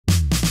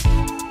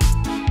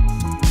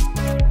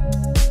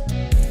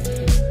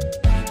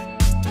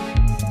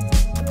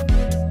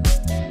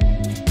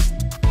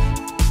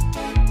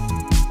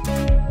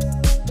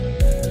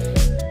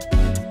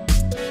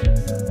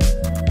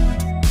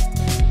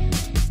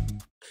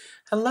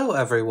Hello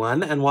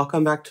everyone and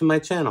welcome back to my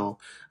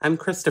channel. I'm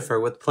Christopher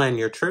with Plan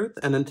Your Truth,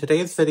 and in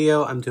today's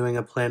video I'm doing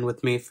a plan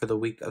with me for the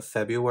week of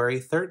February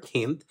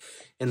 13th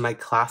in my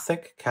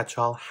classic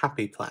catch-all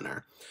happy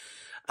planner.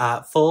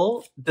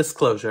 Full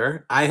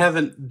disclosure, I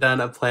haven't done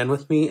a plan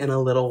with me in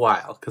a little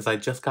while because I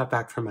just got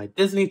back from my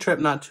Disney trip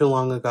not too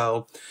long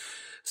ago.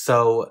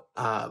 So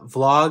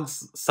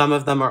vlogs, some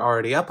of them are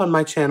already up on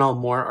my channel,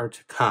 more are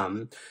to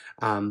come.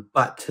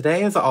 But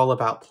today is all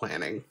about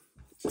planning.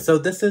 So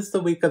this is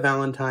the week of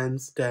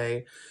Valentine's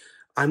Day.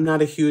 I'm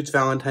not a huge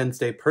Valentine's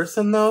Day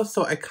person though,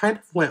 so I kind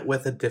of went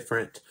with a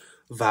different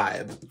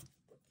vibe.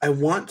 I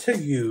want to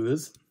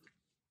use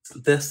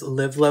this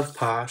Love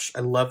Posh.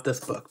 I love this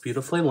book,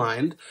 beautifully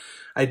lined.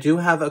 I do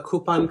have a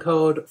coupon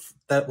code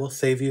that will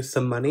save you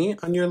some money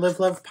on your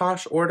Love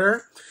Posh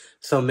order,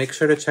 so make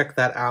sure to check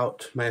that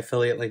out. My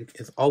affiliate link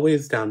is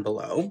always down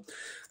below.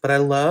 But I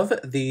love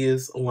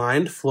these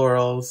lined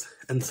florals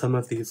and some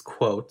of these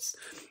quotes.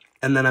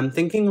 And then I'm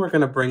thinking we're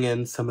going to bring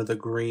in some of the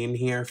green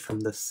here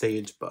from the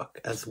Sage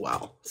book as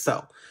well.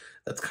 So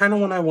that's kind of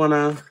what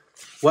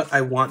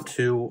I want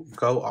to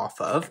go off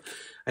of.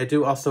 I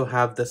do also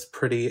have this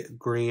pretty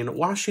green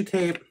washi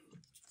tape.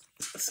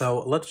 So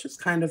let's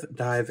just kind of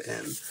dive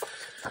in.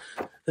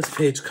 This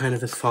page kind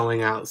of is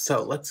falling out.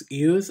 So let's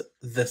use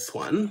this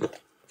one.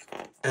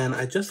 And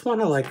I just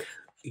want to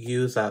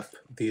use up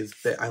these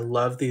I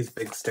love these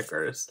big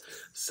stickers.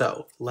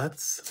 So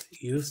let's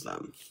use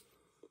them.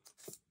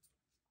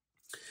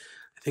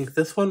 I think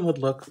this one would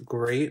look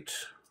great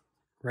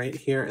right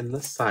here in the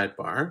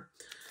sidebar.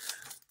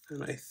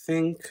 And I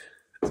think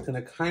it's going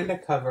to kind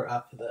of cover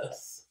up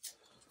this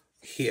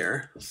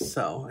here.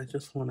 So I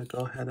just want to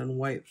go ahead and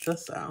wipe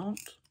this out.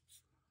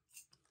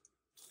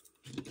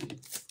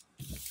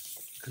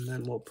 And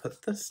then we'll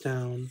put this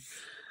down. I'm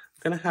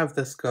going to have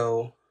this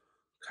go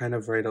kind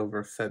of right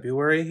over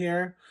February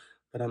here,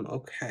 but I'm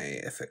okay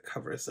if it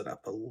covers it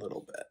up a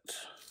little bit.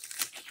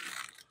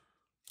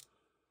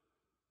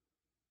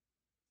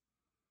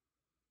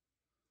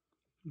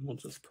 We'll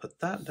just put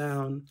that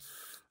down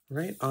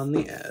right on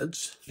the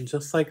edge. And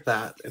just like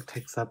that, it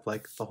takes up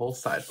like the whole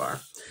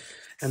sidebar.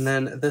 And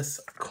then this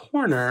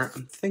corner,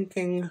 I'm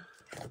thinking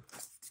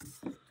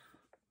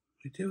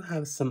we do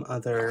have some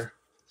other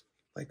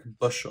like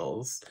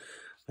bushels.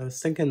 I was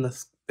thinking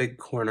this big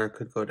corner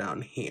could go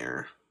down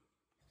here.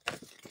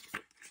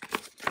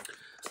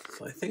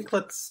 So I think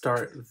let's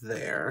start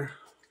there.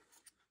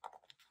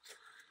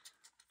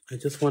 I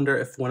just wonder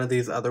if one of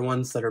these other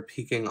ones that are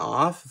peeking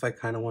off, if I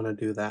kind of want to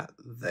do that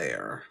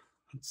there.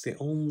 That's the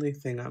only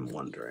thing I'm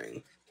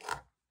wondering.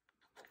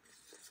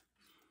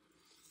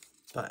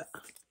 But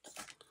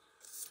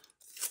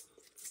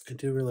I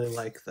do really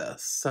like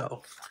this.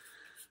 So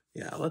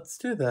yeah, let's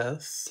do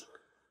this.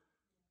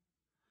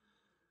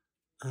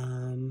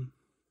 We'll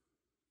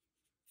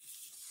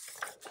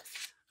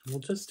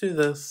just do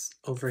this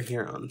over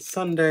here on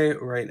Sunday,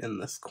 right in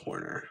this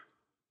corner.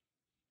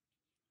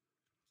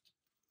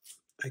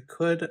 I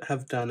could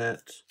have done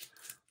it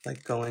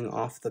like going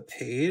off the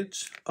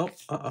page. Oh,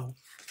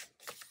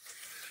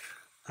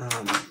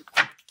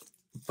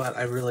 but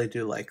I really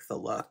do like the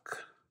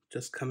look.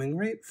 Just coming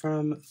right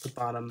from the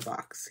bottom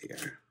box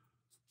here.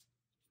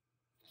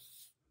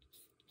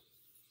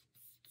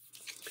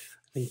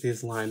 I think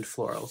these lined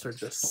florals are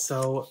just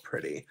so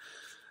pretty.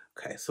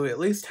 Okay, so we at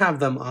least have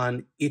them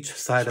on each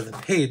side of the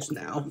page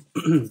now.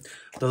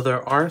 Though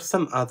there are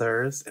some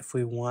others if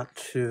we want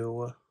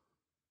to.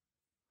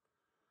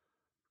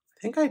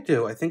 I think I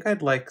do. I think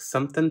I'd like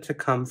something to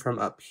come from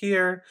up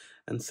here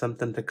and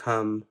something to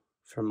come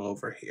from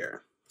over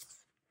here.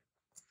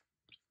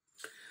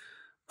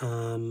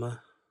 I'm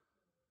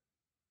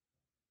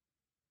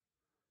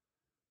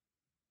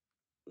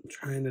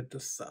trying to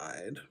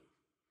decide.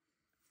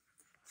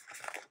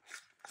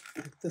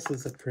 This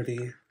is a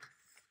pretty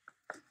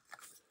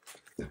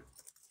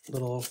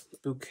little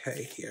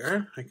bouquet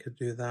here. I could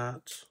do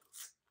that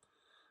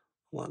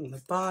along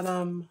the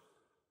bottom.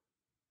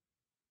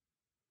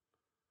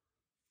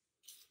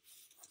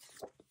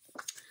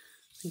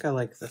 I think I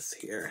like this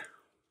here.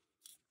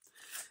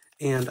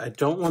 And I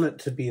don't want it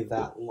to be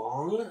that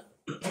long.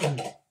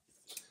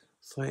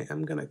 So I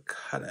am going to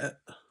cut it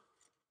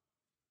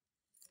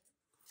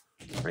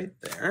right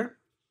there.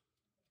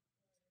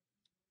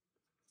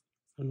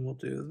 And we'll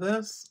do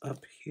this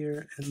up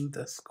here in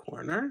this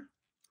corner.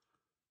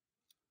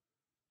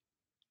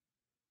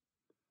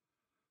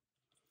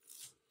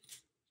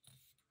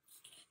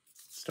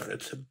 Started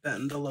to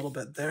bend a little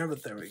bit there,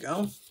 but there we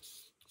go.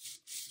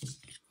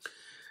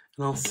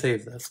 And I'll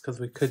save this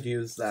because we could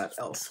use that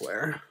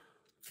elsewhere.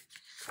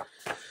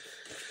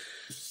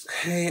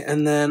 Okay,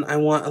 and then I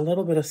want a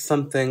little bit of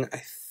something,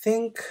 I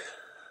think,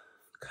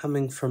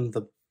 coming from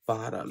the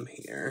bottom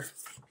here.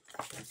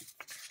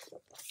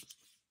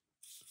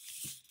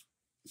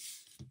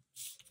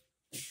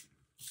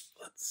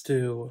 Let's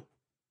do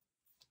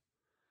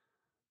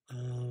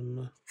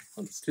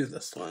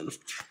this one.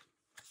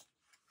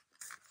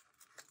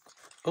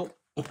 Oh,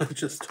 I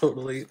just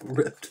totally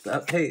ripped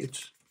that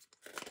page.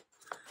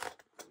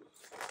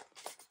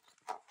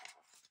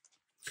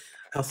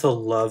 I also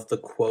love the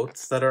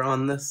quotes that are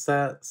on this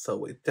set, so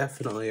we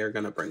definitely are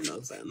going to bring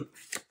those in.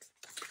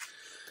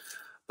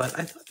 But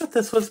I thought that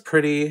this was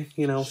pretty,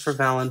 you know, for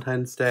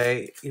Valentine's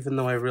Day, even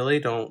though I really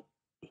don't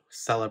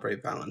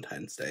celebrate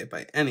Valentine's Day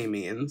by any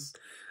means.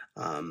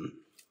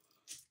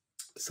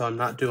 So I'm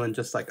not doing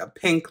just like a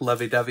pink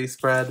lovey-dovey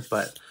spread,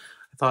 but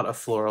I thought a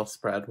floral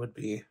spread would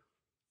be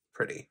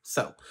pretty.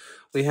 So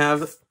we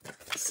have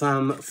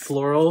some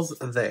florals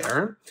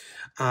there.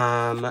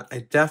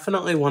 I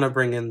definitely want to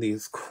bring in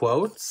these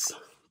quotes,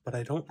 but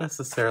I don't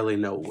necessarily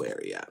know where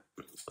yet.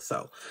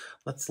 So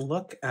let's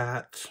look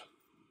at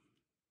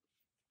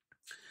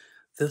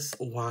this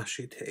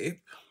washi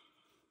tape.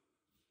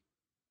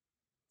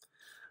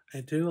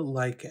 I do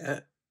like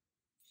it.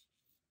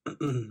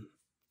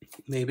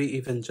 Maybe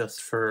even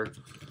just for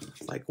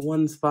like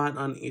one spot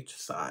on each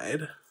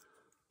side.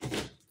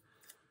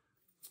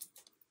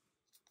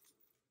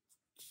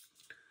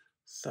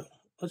 So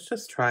let's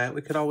just try it.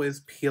 We could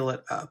always peel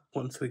it up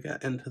once we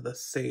get into the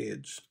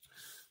Sage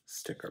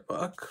sticker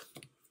book.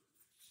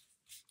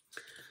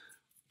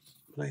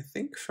 But I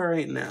think for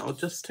right now,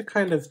 just to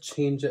kind of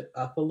change it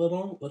up a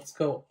little, let's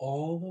go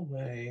all the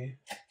way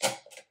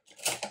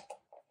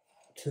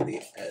to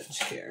the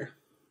edge here.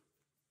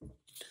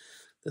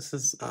 This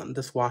is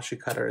this washi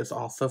cutter is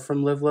also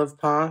from Love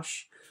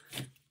Posh.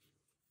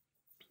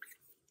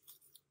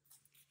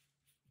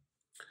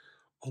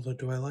 Although,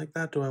 do I like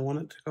that? Do I want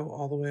it to go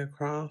all the way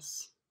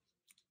across?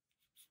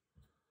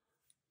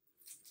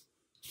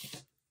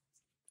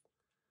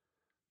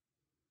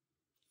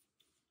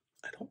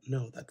 I don't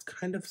know. That's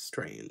kind of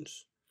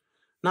strange.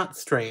 Not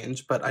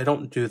strange, but I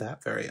don't do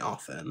that very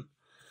often.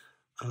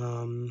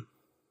 Here,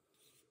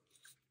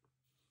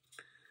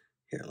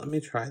 let me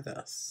try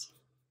this.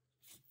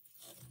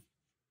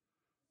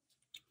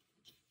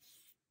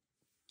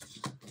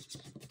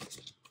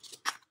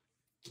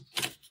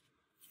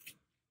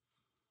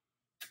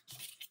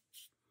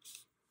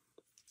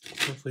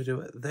 So if we do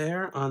it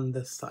there on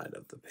this side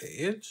of the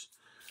page,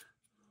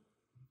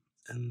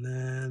 and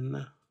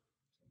then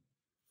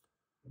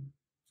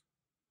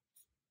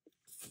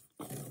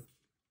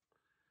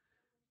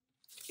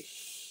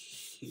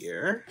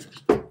here,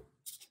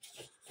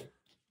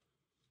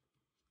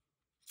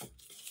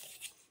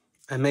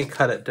 I may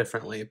cut it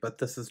differently, but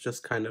this is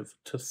just kind of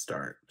to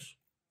start.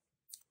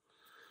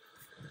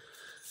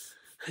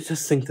 I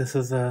just think this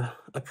is a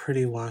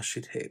pretty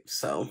washi tape,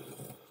 so.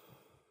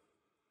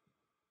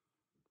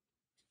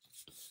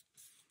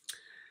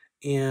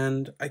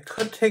 And I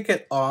could take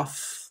it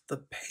off the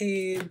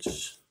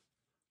page,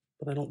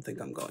 but I don't think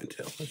I'm going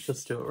to. Let's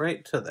just do it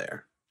right to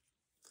there.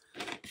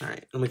 All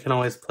right, and we can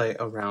always play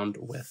around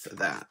with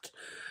that.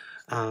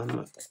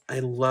 I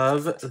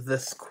love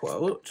this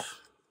quote.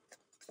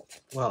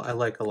 Well, I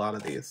like a lot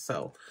of these,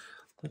 so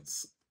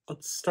let's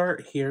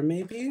start here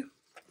maybe.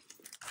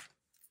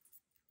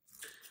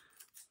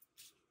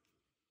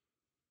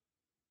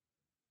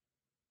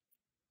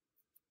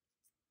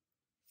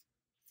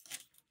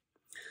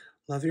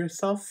 Love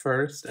yourself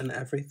first and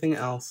everything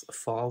else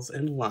falls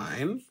in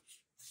line.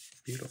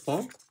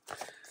 Beautiful.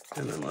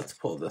 And then let's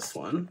pull this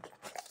one.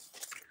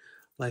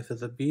 Life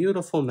is a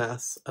beautiful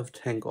mess of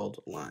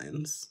tangled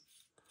lines.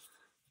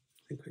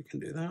 I think we can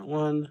do that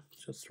one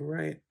just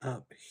right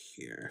up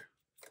here.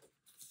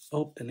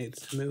 Oh, it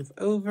needs to move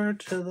over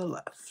to the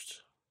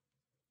left.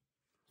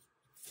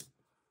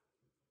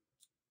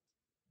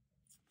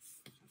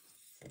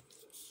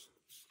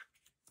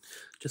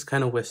 Just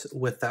kind of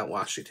with that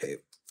washi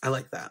tape. I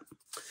like that.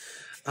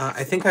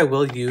 I think I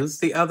will use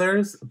the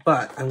others,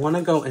 but I want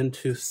to go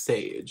into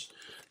Sage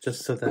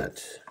just so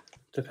that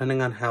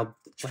depending on how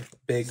like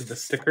big the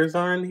stickers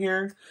are in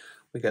here,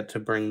 we get to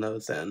bring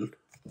those in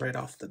right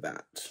off the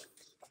bat.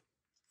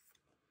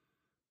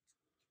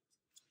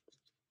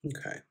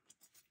 Okay.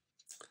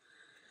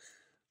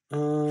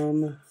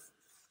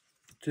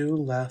 Do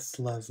less,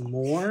 love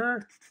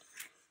more.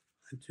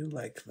 I do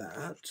like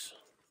that.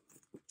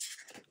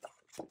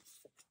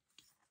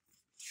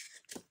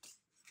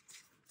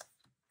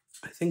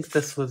 I think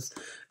this was,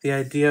 the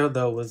idea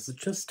though was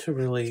just to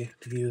really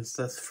use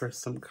this for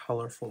some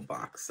colorful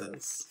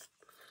boxes.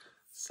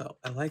 So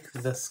I like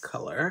this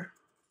color.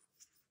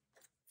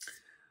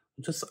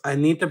 I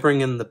need to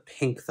bring in the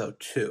pink though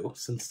too,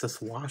 since this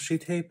washi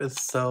tape is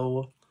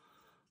so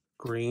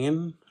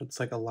green. It's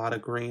like a lot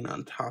of green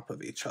on top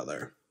of each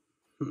other.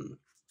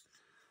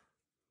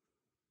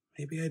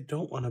 Maybe I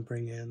don't want to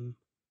bring in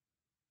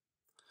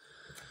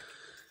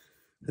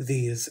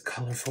these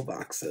colorful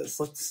boxes.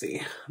 Let's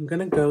see. I'm going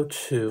to go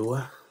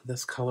to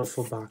this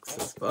colorful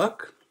boxes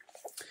book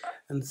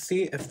and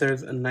see if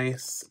there's a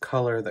nice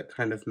color that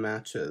kind of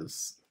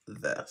matches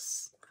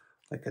this,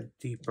 like a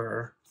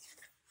deeper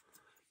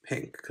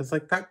pink, because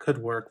like that could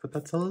work, but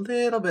that's a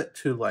little bit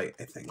too light,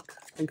 I think.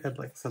 I think I'd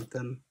like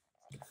something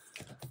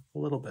a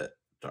little bit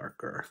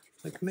darker,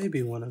 like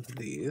maybe one of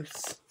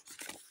these.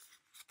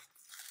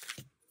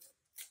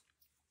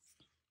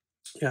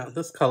 Yeah,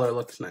 this color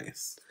looks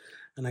nice.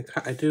 And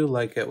I do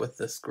like it with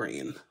this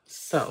green.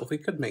 So we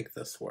could make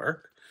this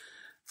work.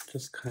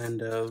 Just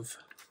kind of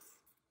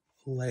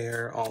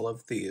layer all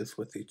of these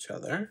with each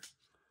other.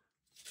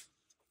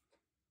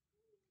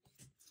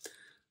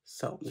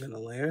 So I'm going to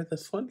layer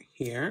this one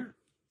here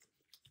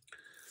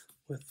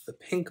with the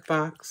pink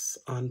box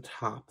on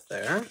top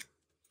there.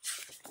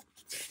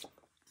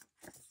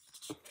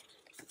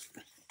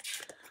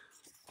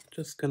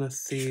 Just going to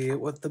see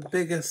what the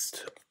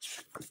biggest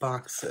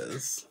box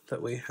is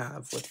that we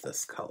have with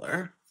this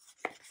color.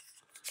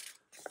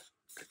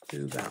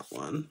 Do that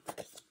one.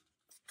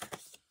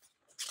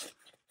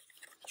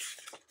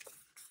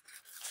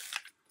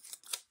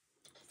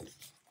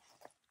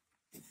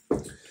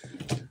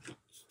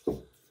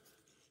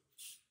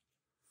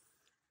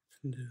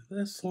 Do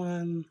this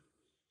one.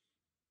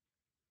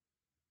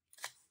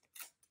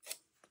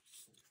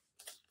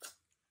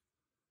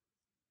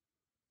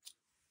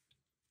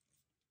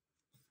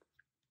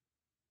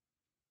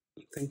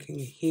 I'm thinking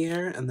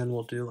here, and then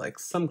we'll do like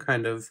some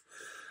kind of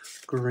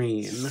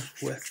green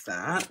with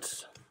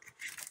that.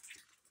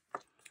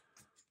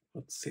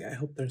 Let's see, I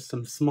hope there's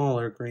some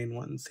smaller green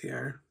ones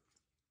here.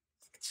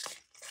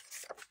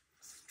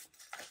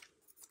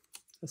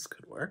 This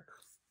could work.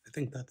 I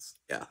think that's,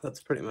 yeah,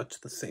 that's pretty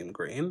much the same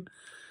green.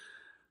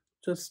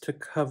 Just to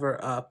cover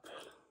up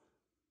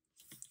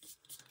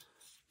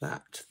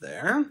that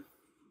there.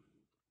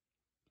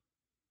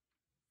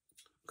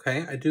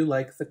 Okay, I do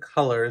like the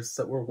colors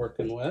that we're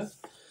working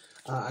with.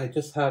 I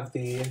just have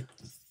the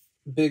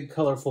big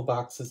colorful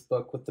boxes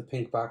book with the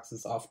pink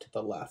boxes off to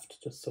the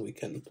left, just so we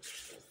can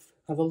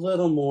have a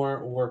little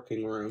more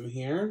working room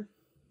here.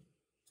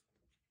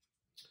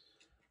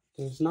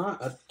 There's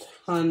not a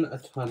ton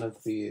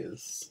of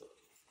these.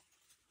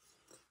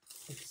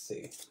 Let's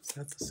see, is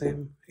that the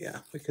same? Yeah,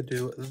 we could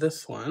do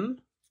this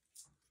one.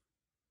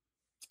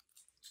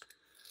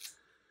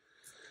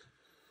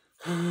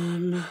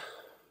 I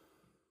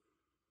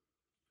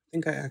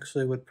think I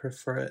actually would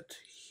prefer it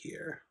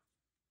here.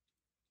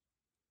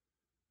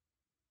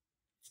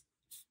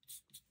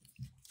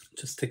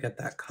 Just to get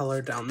that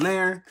color down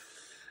there.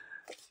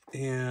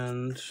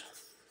 And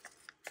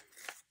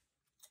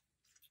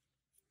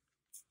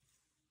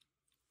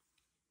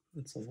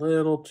it's a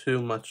little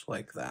too much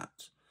like that.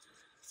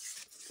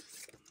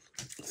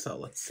 So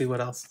let's see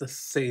what else the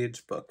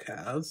Sage book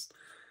has.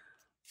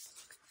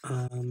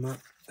 I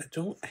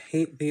don't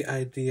hate the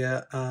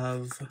idea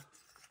of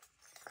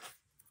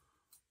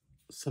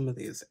some of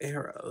these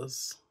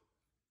arrows.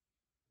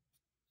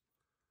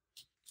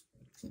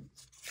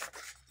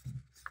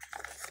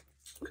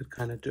 Could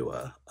kind of do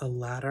a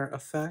ladder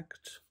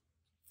effect.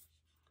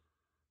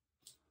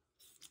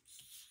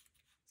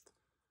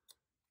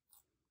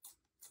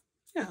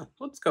 Yeah,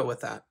 let's go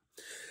with that.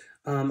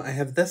 I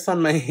have this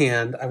on my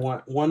hand. I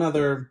want one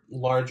other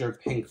larger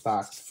pink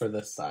box for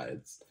the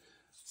sides.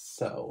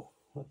 So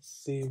let's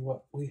see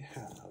what we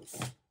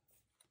have.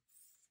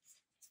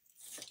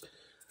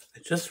 I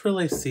just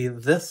really see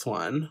this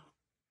one,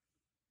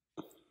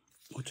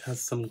 which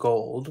has some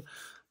gold,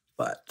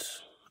 but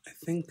I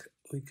think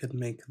we could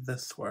make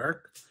this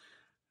work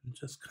and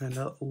just kind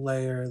of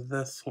layer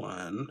this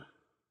one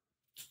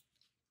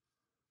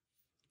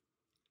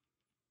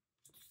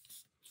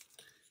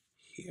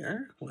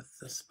here with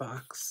this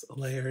box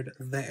layered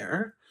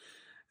there.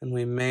 And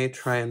we may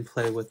try and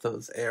play with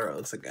those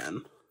arrows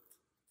again.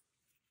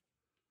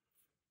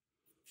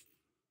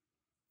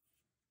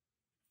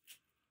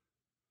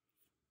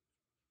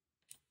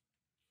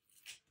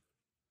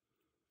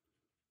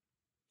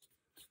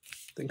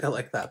 I think I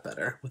like that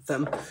better with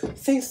them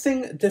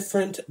facing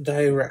different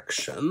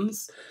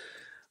directions.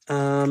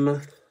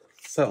 So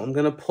I'm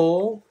gonna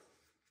pull.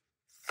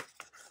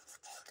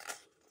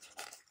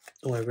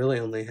 Oh, I really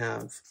only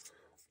have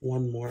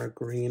one more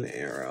green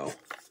arrow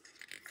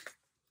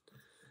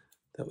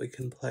that we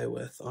can play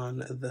with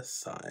on this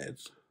side.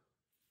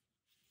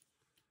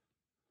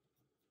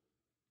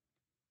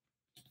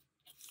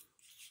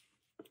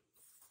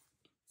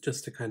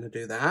 Just to kind of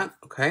do that.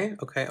 Okay.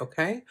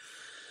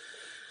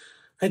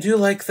 I do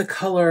like the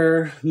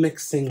color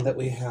mixing that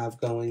we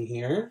have going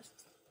here.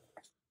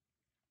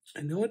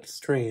 I know it's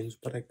strange,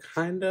 but I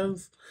kind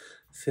of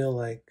feel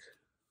like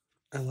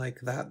I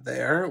like that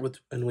there,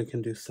 and we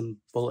can do some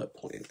bullet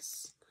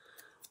points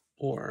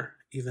or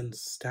even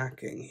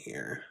stacking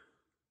here.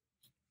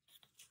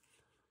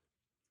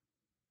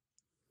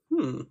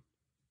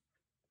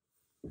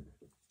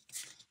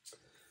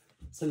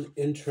 It's an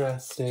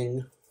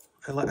interesting,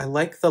 I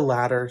like the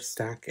ladder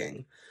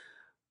stacking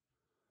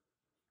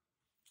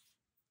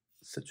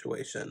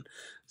situation.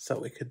 So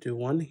we could do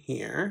one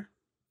here.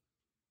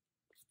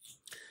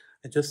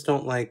 I just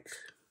don't like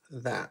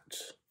that.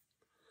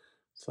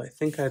 So I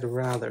think I'd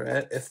rather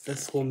it if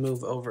this will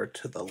move over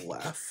to the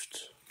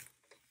left.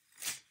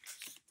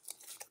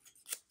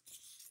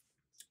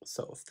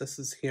 So if this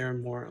is here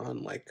more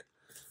on like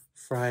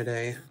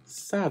Friday,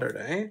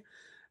 Saturday,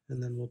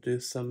 and then we'll do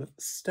some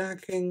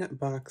stacking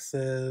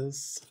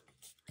boxes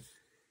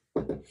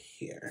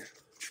here.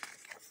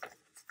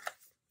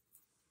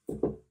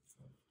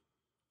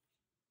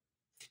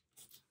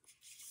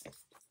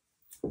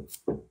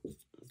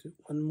 Do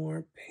one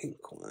more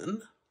pink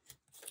one.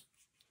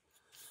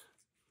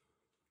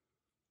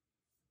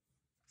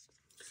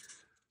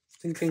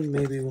 Thinking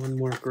maybe one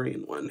more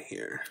green one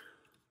here.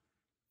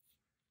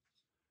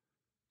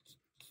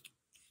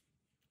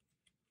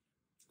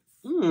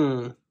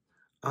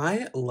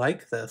 I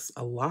like this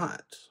a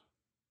lot.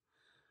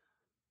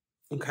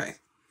 Okay,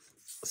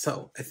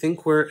 so I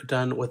think we're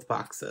done with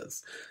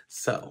boxes.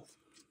 So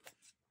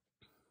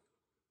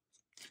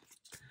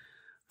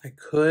I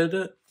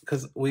could,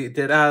 because we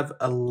did have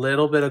a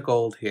little bit of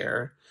gold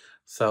here,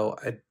 so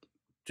I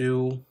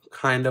do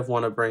kind of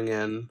want to bring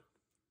in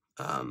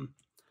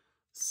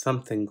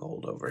something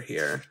gold over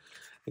here.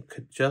 It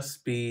could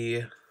just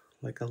be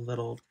like a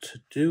little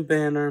to-do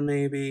banner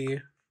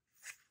maybe.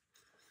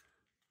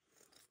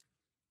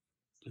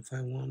 If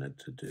I wanted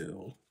to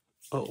do,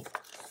 oh,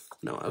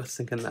 no, I was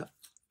thinking that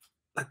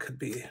could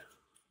be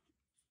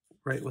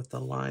right with the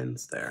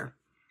lines there.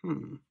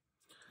 Because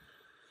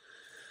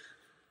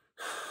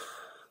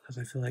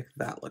I feel like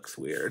that looks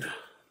weird.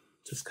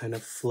 Just kind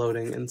of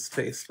floating in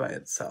space by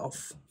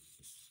itself.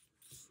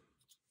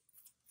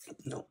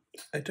 No,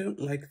 I don't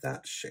like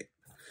that shape.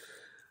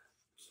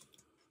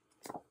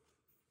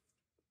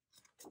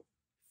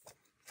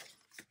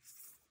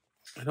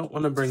 I don't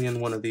want to bring in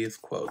one of these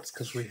quotes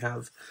because we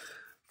have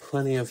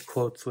plenty of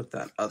quotes with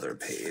that other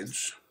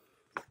page.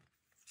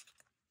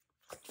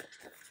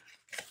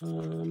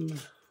 Oh,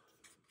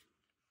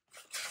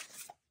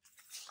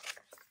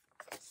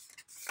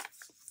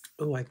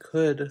 I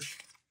could.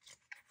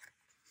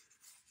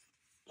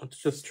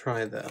 Let's just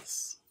try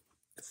this.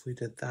 If we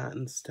did that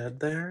instead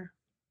there.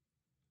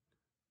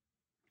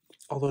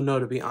 Although, no,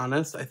 to be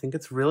honest, I think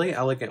it's really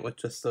elegant with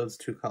just those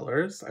two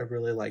colors. I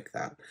really like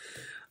that.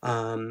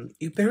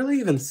 You barely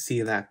even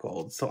see that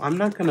gold, so I'm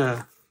not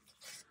gonna,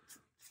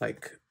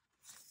 like,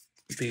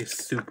 be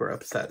super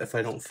upset if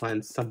I don't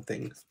find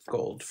something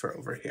gold for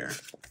over here.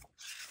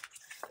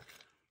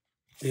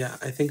 Yeah,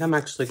 I think I'm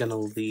actually gonna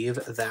leave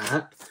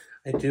that.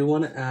 I do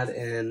want to add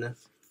in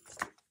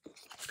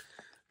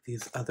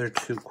these other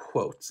two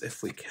quotes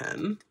if we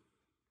can.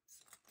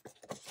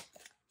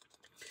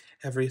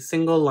 Every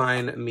single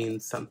line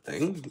means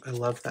something. I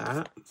love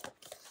that.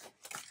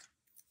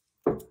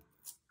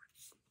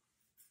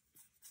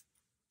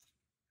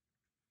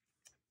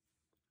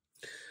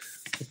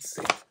 Let's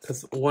see,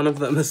 because one of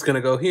them is going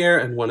to go here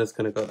and one is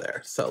going to go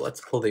there. So let's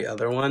pull the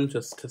other one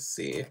just to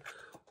see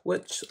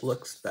which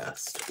looks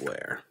best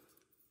where.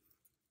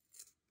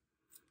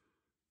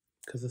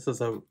 Because this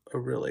is a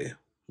really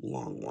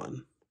long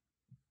one.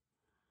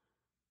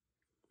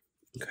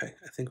 Okay,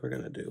 I think we're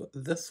going to do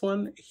this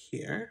one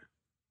here.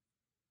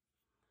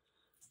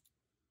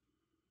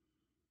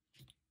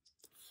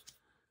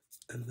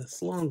 And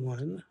this long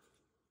one.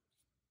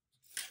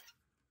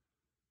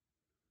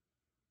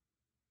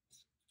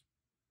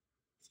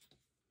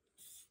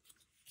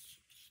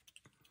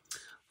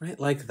 Right,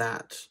 like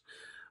that.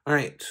 All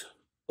right,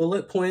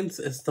 bullet points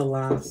is the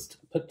last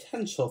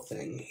potential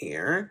thing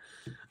here.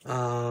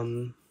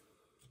 It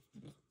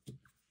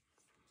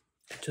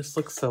just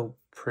looks so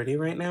pretty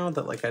right now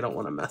that, like, I don't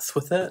want to mess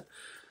with it.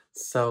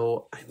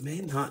 So I may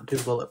not do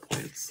bullet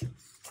points.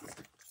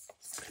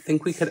 I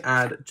think we could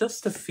add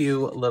just a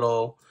few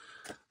little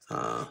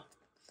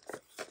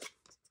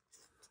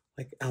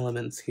like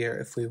elements here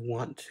if we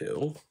want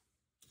to.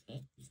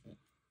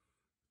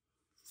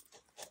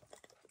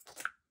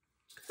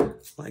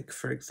 Like,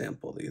 for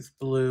example, these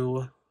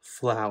blue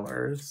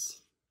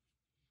flowers.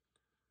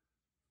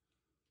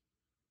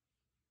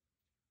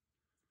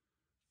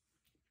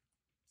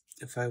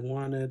 If I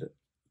wanted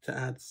to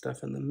add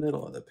stuff in the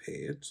middle of the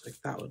page, like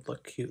that would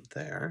look cute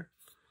there.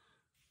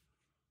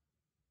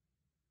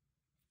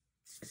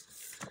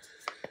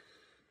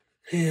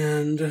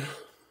 And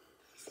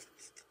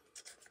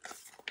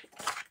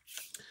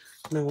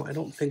no, I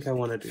don't think I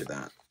want to do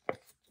that.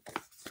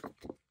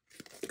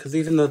 Because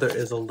even though there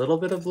is a little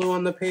bit of blue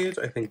on the page,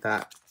 I think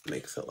that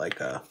makes it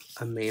like a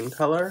main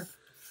color.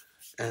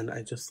 And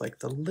I just like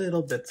the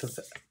little bits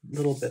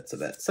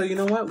of it. So you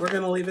know what? We're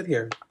going to leave it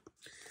here. I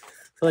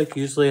feel like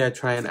usually I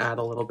try and add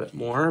a little bit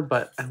more,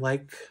 but I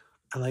like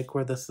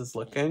where this is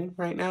looking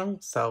right now.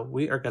 So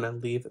we are going to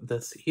leave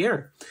this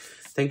here.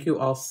 Thank you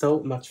all so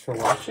much for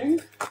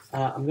watching.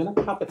 I'm going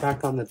to pop it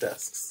back on the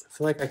discs. I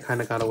feel like I kind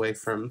of got away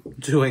from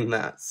doing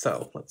that.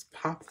 So let's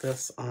pop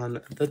this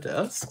on the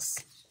discs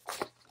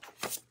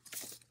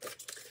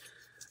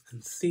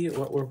and see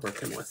what we're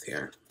working with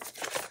here.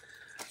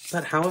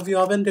 But how have you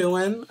all been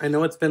doing? I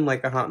know it's been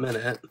like a hot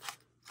minute.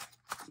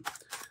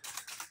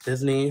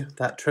 Disney,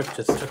 that trip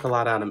just took a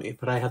lot out of me,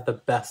 but I had the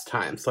best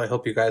time. So I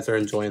hope you guys are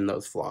enjoying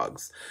those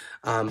vlogs.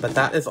 But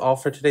that is all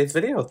for today's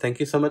video.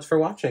 Thank you so much for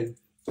watching.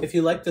 If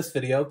you liked this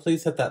video,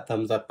 please hit that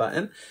thumbs up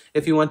button.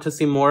 If you want to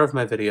see more of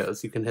my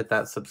videos, you can hit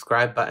that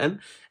subscribe button.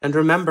 And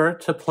remember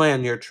to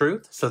plan your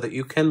truth so that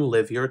you can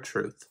live your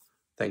truth.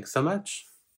 Thanks so much.